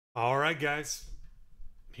All right, guys.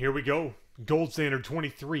 Here we go. Gold standard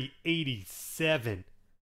 2387.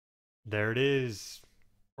 There it is.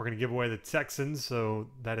 We're going to give away the Texans, so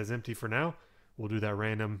that is empty for now. We'll do that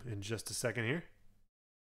random in just a second here.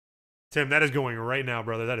 Tim, that is going right now,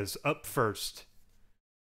 brother. That is up first.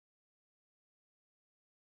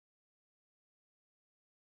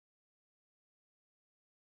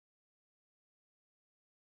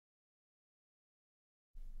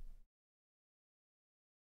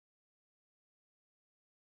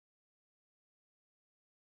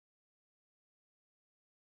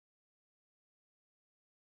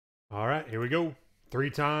 All right, here we go. 3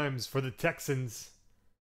 times for the Texans.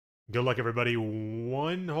 Good luck, everybody.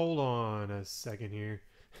 Hold on a second here.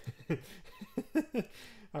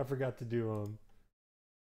 I forgot to do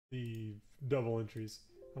the double entries.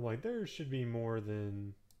 I'm like, there should be more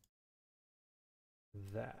than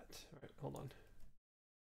that. All right, hold on.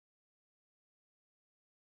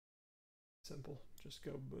 Simple. Just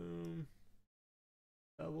go boom.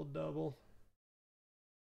 Double, double.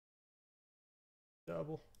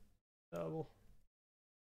 Double, double.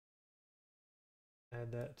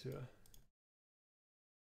 Add that to a.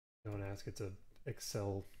 Don't ask. It's a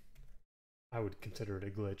Excel. I would consider it a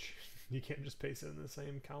glitch. You can't just paste it in the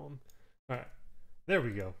same column. All right, there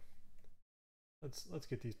we go. Let's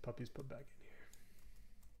get these puppies put back in here.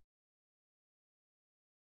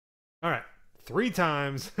 All right, 3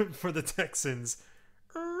 times for the Texans.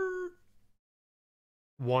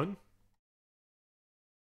 1,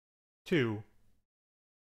 2,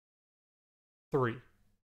 3.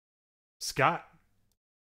 Scott,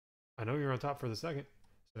 I know you're on top for the second.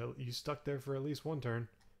 So you stuck there for at least one turn.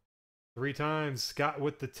 3 times. Scott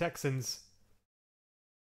with the Texans.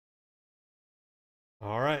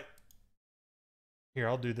 All right. Here,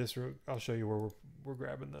 I'll do this. I'll show you where we're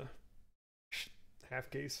grabbing the half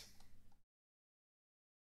case.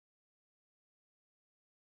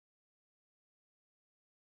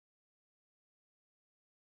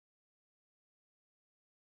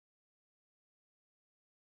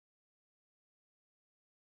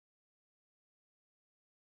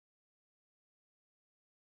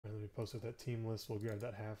 Let me post up that team list. We'll grab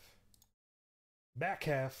that half. Back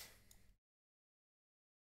half.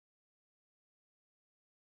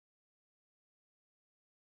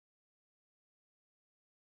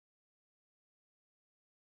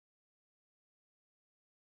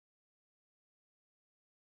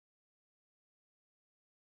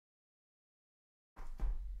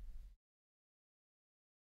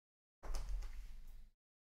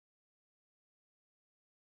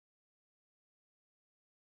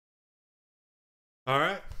 All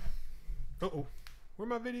right. Uh-oh. Where'd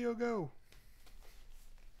my video go?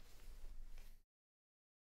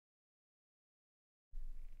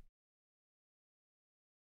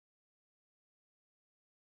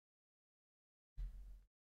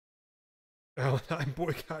 Oh, I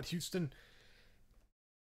boycott Houston.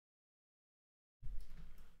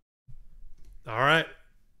 All right.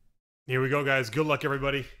 Here we go, guys. Good luck,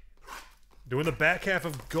 everybody. Doing the back half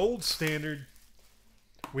of Gold Standard.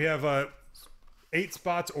 We have 8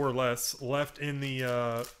 spots or less left in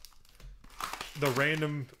the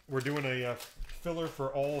random. We're doing a filler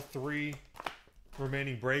for all 3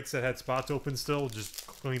 remaining breaks that had spots open still. Just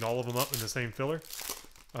cleaned all of them up in the same filler.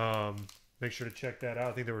 Make sure to check that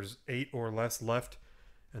out. I think there was 8 or less left,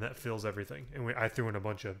 and that fills everything. And I threw in a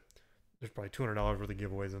bunch of. There's probably $200 worth of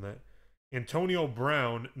giveaways in that. Antonio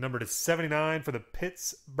Brown, number to 79 for the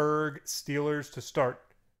Pittsburgh Steelers to start.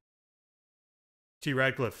 T.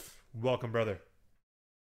 Radcliffe, welcome, brother.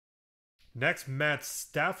 Next, Matt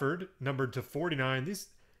Stafford, numbered to 49. These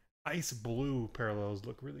ice blue parallels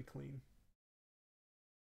look really clean.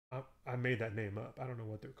 I made that name up. I don't know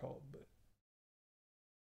what they're called, but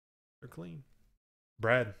they're clean.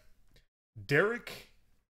 Brad. Derrick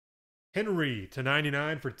Henry to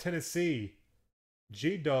 99 for Tennessee.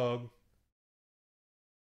 G-Dog.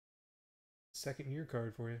 Second year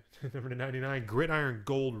card for you. Number to 99. Gridiron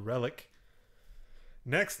Gold Relic.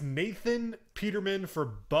 Next, Nathan Peterman for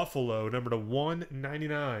Buffalo. Number to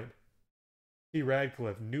 199. T.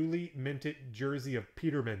 Radcliffe. Newly minted jersey of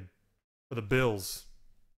Peterman for the Bills.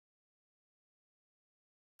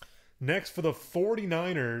 Next, for the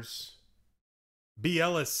 49ers. B.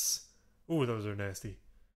 Ellis. Ooh, those are nasty.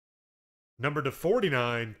 Number to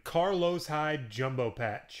 49. Carlos Hyde Jumbo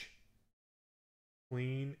Patch.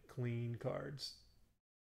 Clean, clean cards.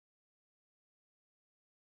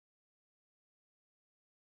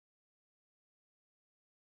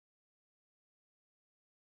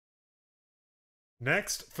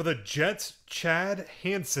 Next, for the Jets, Chad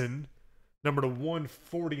Hansen, number to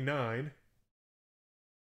 149.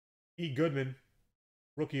 E. Goodman.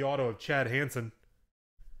 Rookie auto of Chad Hansen.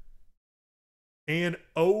 And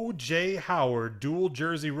O.J. Howard, dual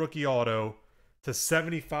jersey rookie auto to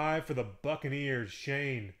 75 for the Buccaneers.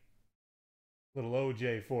 Shane. Little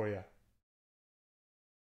O.J. for you.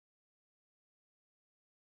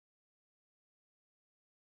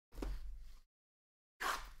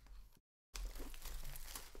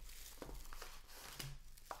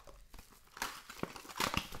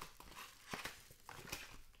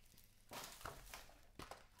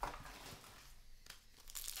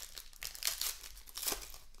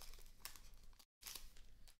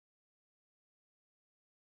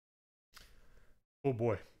 Oh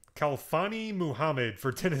boy. Khalfani Muhammad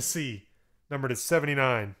for Tennessee. Number to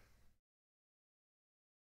 79.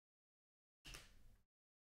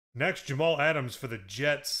 Next, Jamal Adams for the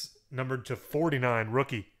Jets. Numbered to 49.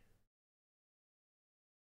 Rookie.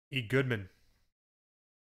 E. Goodman.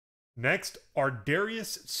 Next,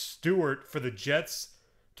 Ardarius Stewart for the Jets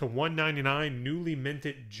to 199. Newly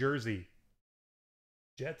minted jersey.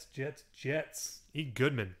 Jets, Jets, Jets. E.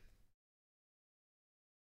 Goodman.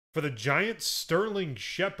 For the Giants, Sterling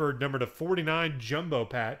Shepard, number to 49, jumbo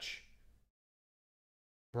patch.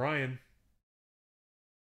 Brian.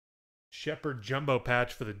 Shepard jumbo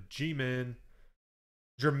patch for the G-Men.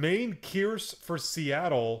 Jermaine Kearse for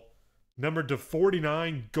Seattle, numbered to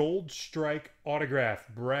 49, gold strike autograph.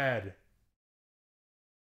 Brad.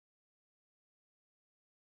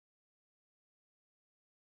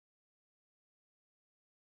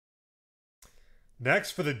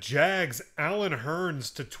 Next for the Jags, Allen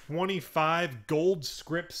Hurns to 25, gold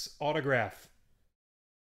scripts autograph.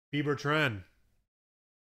 Bieber Tren.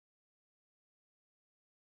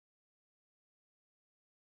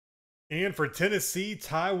 And for Tennessee,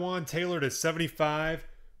 Taiwan Taylor to 75,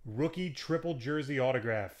 rookie triple jersey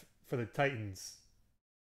autograph for the Titans.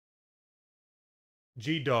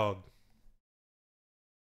 G-Dog.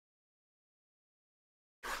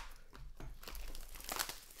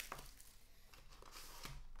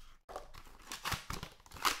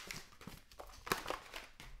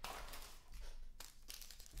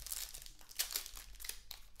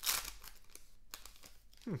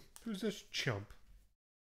 Who's this chump?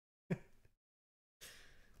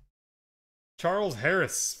 Charles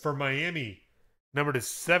Harris for Miami. Number to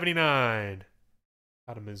 79.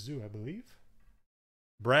 Out of Mizzou, I believe.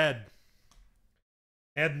 Brad.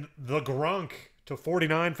 And the Gronk to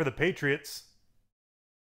 49 for the Patriots.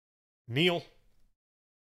 Neil.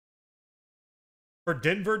 For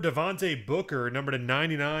Denver, Devontae Booker. Number to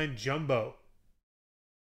 99, jumbo.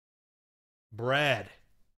 Brad.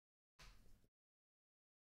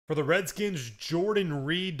 For the Redskins, Jordan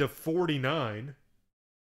Reed to 49.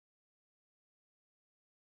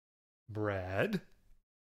 Brad.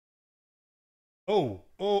 Oh.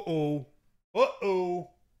 Uh-oh.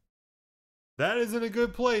 That isn't a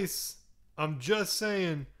good place. I'm just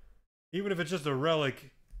saying. Even if it's just a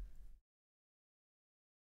relic,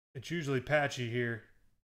 it's usually patchy here.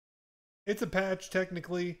 It's a patch,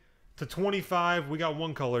 technically. To 25, we got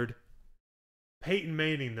one colored. Peyton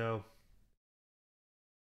Manning, though.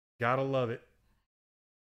 Gotta love it.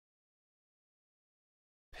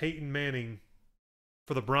 Peyton Manning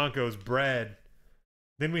for the Broncos, Brad.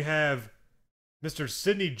 Then we have Mr.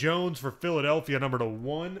 Sidney Jones for Philadelphia, number to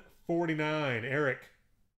 149, Eric.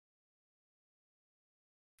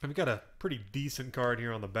 And we got a pretty decent card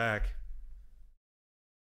here on the back.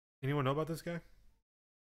 Anyone know about this guy?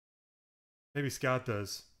 Maybe Scott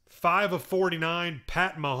does. 5 of 49,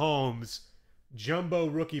 Pat Mahomes, jumbo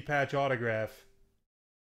rookie patch autograph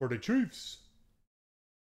for the Chiefs.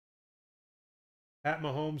 Pat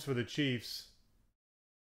Mahomes for the Chiefs.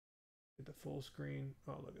 Get the full screen.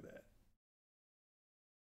 Oh, look at that.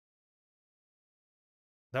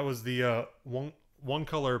 That was the one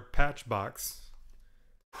color patch box.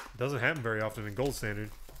 Doesn't happen very often in Gold Standard.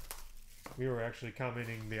 We were actually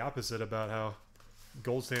commenting the opposite about how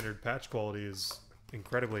Gold Standard patch quality is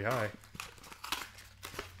incredibly high.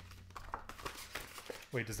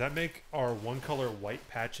 Wait, does that make our one color white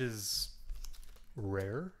patches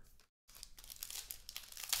rare?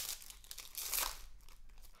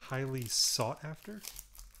 Highly sought after,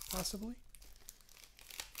 possibly?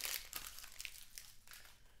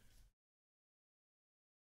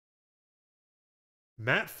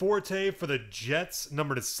 Matt Forte for the Jets,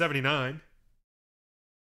 number to 79.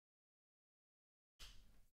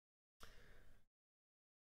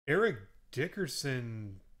 Eric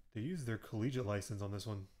Dickerson, they used their collegiate license on this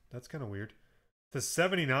one. That's kind of weird. To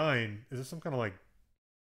 79, is this some kind of like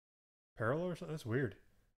parallel or something? That's weird.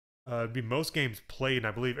 It'd be most games played, and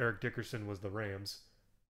I believe Eric Dickerson was the Rams.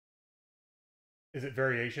 Is it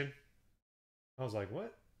variation? I was like,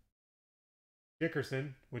 what?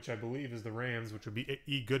 Dickerson, which I believe is the Rams, which would be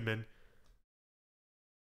E. Goodman.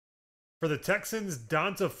 For the Texans,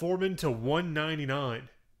 Donta Foreman to 199.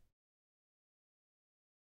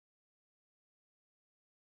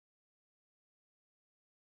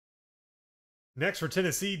 Next for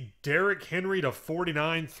Tennessee, Derrick Henry to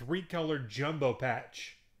 49, three-color jumbo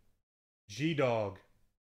patch. G-Dog.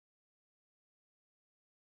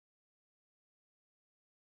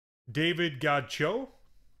 David Godcho,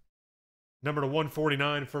 number to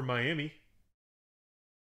 149 for Miami.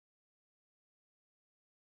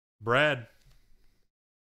 Brad.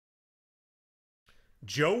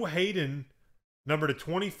 Joe Hayden, number to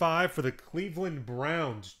 25 for the Cleveland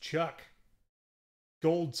Browns. Chuck.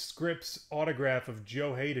 Gold Scripts autograph of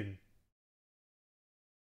Joe Hayden.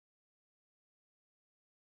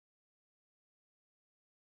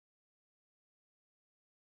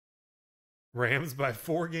 Rams by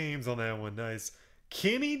 4 games on that one. Nice.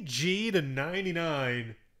 Kenny G to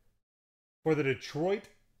 99 for the Detroit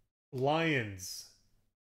Lions.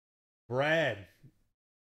 Brad.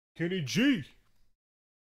 Kenny G.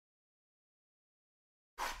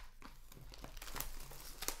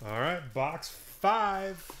 All right, box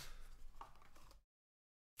 5.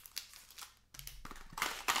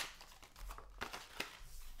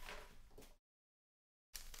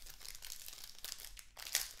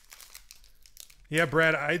 Yeah,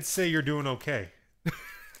 Brad, I'd say you're doing okay.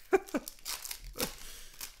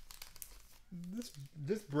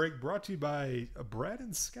 This break brought to you by Brad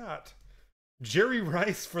and Scott. Jerry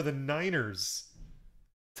Rice for the Niners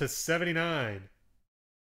to 79.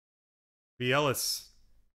 B. Ellis.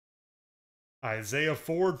 Isaiah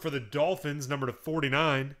Ford for the Dolphins, number to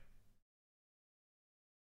 49.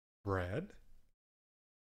 Brad.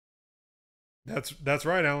 That's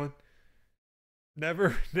right, Alan.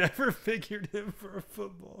 Never figured him for a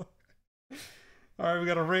football. All right, we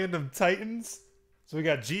got a random Titans. So we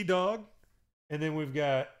got G-Dog, and then we've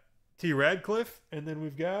got T. Radcliffe, and then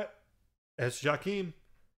we've got S. Jakeem.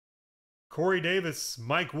 Corey Davis,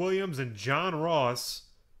 Mike Williams, and John Ross.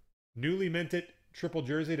 Newly minted triple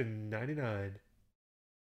jersey to 99.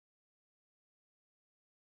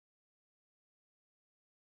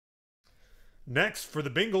 Next for the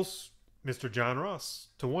Bengals, Mr. John Ross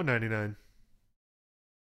to 199.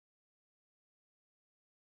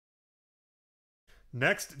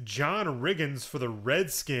 Next, John Riggins for the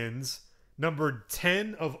Redskins, numbered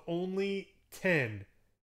 10 of only 10.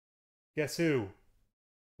 Guess who?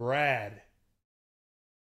 Brad.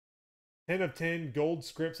 10 of 10, Gold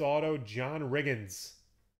Scripts Auto, John Riggins.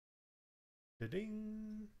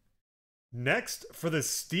 Da-ding. Next, for the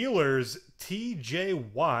Steelers, T.J.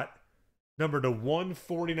 Watt, number to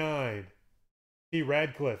 149. T.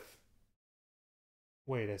 Radcliffe.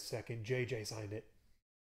 Wait a second, J.J. signed it.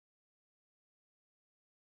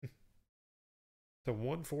 To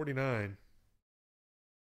 149.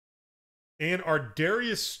 And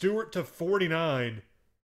Ardarius Stewart to 49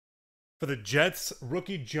 for the Jets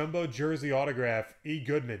rookie jumbo jersey autograph, E.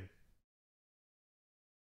 Goodman.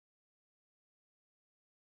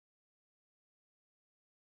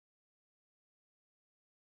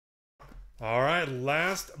 All right,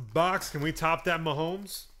 last box. Can we top that,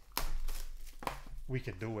 Mahomes? We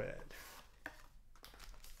can do it.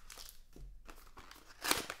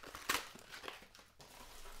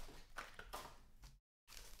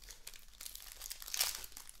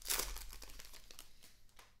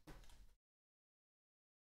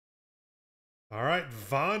 All right,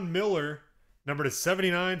 Von Miller, number to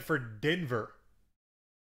 79 for Denver.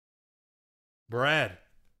 Brad.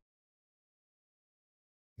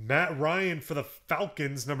 Matt Ryan for the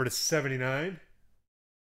Falcons, number to 79.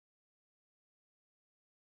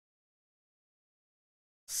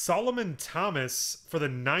 Solomon Thomas for the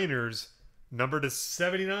Niners, number to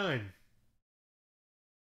 79.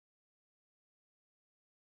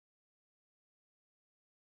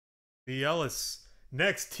 B. Ellis.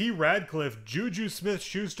 Next, T. Radcliffe, Juju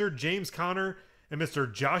Smith-Schuster, James Conner, and Mr.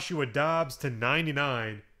 Joshua Dobbs to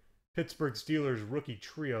 99. Pittsburgh Steelers rookie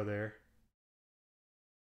trio there.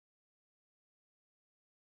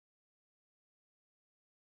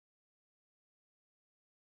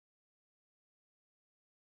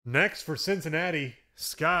 Next for Cincinnati,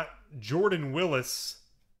 Scott Jordan Willis,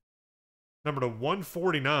 number to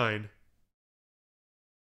 149.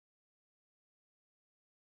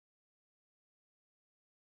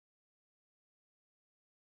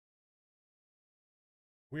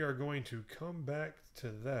 We are going to come back to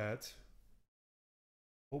that.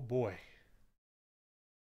 Oh boy.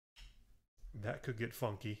 That could get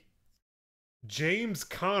funky. James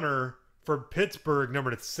Conner for Pittsburgh,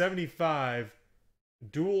 number to 75.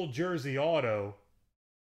 Dual jersey auto.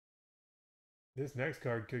 This next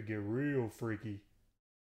card could get real freaky.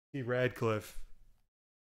 See Radcliffe.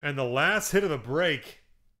 And the last hit of the break.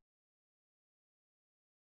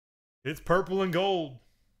 It's purple and gold.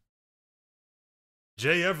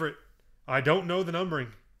 Jay Everett. I don't know the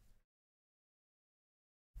numbering.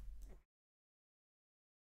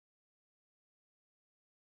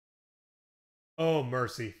 Oh,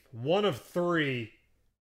 mercy. 1 of 3.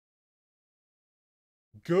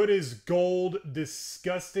 Good is gold.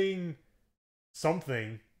 Disgusting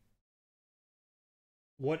something.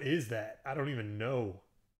 What is that? I don't even know.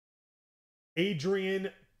 Adrian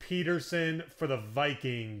Peterson for the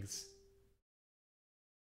Vikings.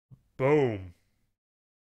 Boom.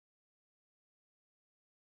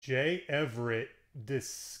 Jay Everett.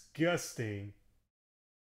 Disgusting.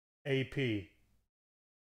 AP.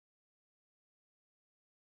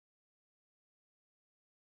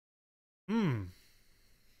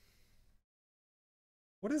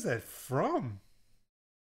 What is that from?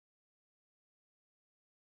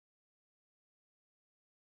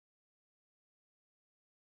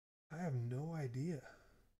 I have no idea.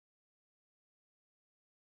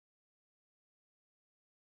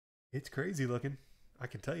 It's crazy looking. I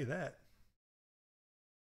can tell you that.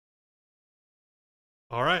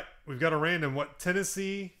 All right, we've got a random. What?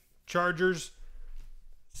 Tennessee Chargers,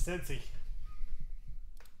 Cincy.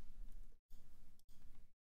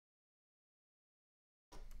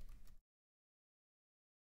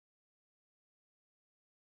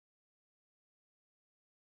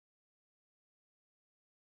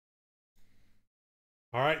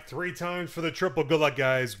 All right, 3 times for the triple. Good luck,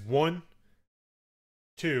 guys. 1,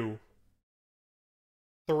 2,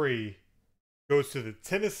 3. Goes to the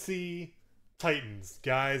Tennessee Titans.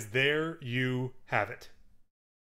 Guys, there you have it.